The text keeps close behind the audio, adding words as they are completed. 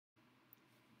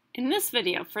In this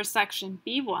video for section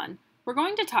B1, we're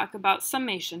going to talk about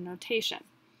summation notation.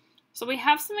 So we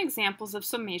have some examples of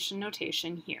summation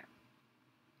notation here.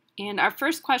 And our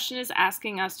first question is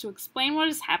asking us to explain what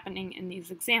is happening in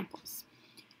these examples.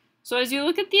 So as you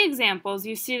look at the examples,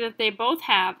 you see that they both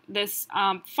have this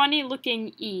funny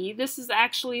looking E. This is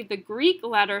actually the Greek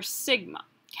letter sigma,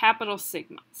 capital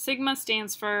sigma. Sigma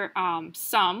stands for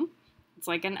sum, it's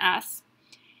like an S.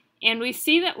 And we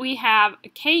see that we have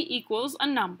k equals a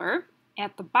number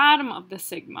at the bottom of the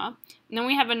sigma, and then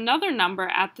we have another number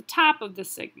at the top of the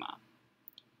sigma.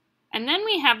 And then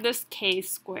we have this k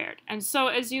squared. And so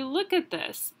as you look at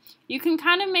this, you can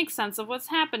kind of make sense of what's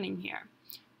happening here.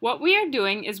 What we are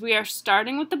doing is we are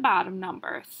starting with the bottom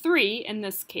number, 3 in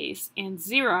this case, and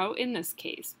 0 in this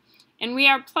case, and we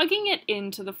are plugging it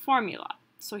into the formula.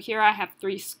 So here I have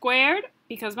 3 squared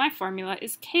because my formula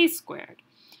is k squared.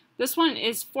 This one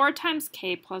is 4 times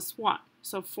k plus 1,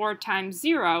 so 4 times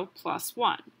 0 plus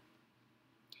 1.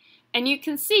 And you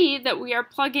can see that we are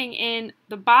plugging in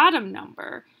the bottom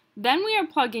number, then we are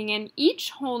plugging in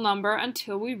each whole number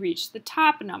until we reach the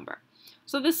top number.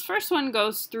 So this first one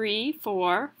goes 3,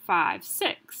 4, 5,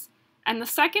 6. And the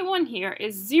second one here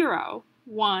is 0,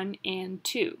 1, and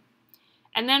 2.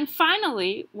 And then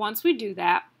finally, once we do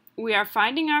that, we are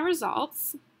finding our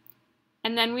results,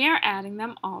 and then we are adding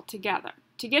them all together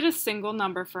to get a single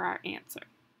number for our answer.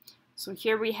 So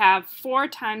here we have 4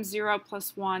 times 0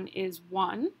 plus 1 is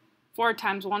 1. 4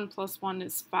 times 1 plus 1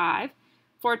 is 5.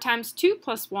 4 times 2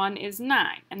 plus 1 is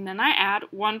 9. And then I add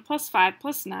 1 plus 5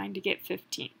 plus 9 to get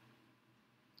 15.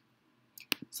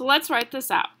 So let's write this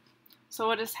out. So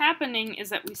what is happening is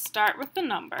that we start with the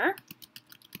number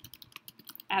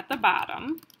at the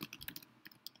bottom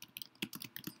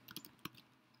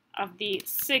of the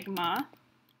sigma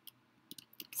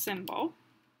symbol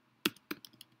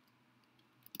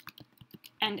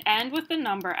and end with the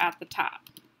number at the top.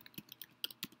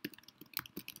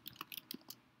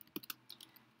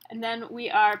 And then we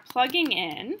are plugging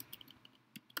in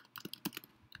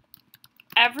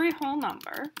every whole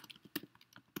number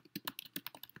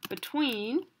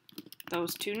between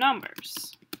those two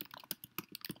numbers,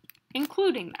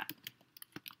 including them.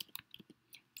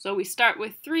 So we start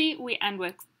with 3, we end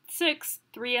with 6,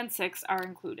 3 and 6 are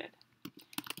included.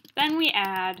 Then we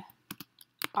add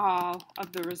all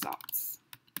of the results.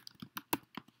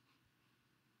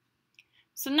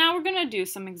 So now we're going to do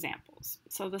some examples.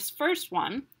 So this first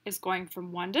one is going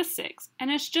from 1 to 6, and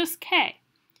it's just k.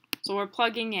 So we're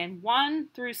plugging in 1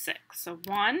 through 6. So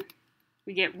 1,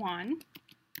 we get 1.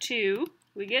 2,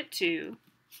 we get 2.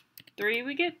 3,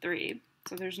 we get 3.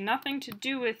 So there's nothing to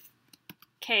do with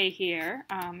k here.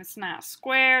 It's not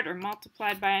squared or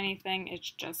multiplied by anything. It's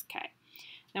just k.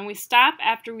 Then we stop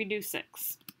after we do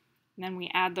 6. And then we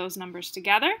add those numbers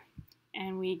together,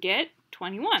 and we get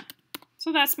 21.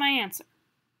 So that's my answer.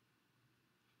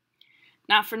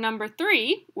 Now for number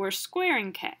 3, we're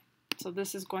squaring k. So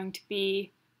this is going to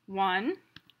be 1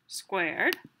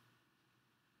 squared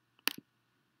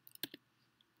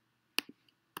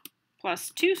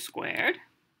plus 2 squared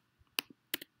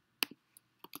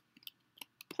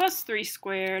plus 3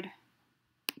 squared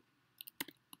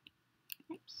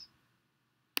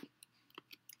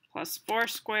plus 4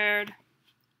 squared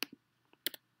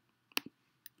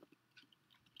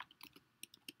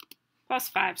plus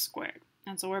 5 squared.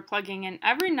 And so we're plugging in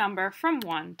every number from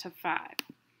 1 to 5.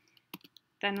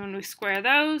 Then when we square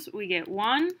those, we get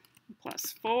 1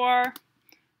 plus 4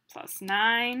 plus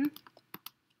 9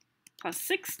 plus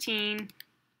 16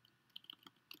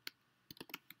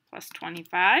 plus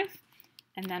 25.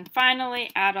 And then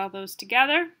finally add all those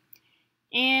together,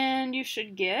 and you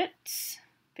should get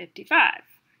 55.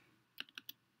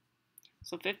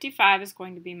 So 55 is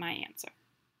going to be my answer.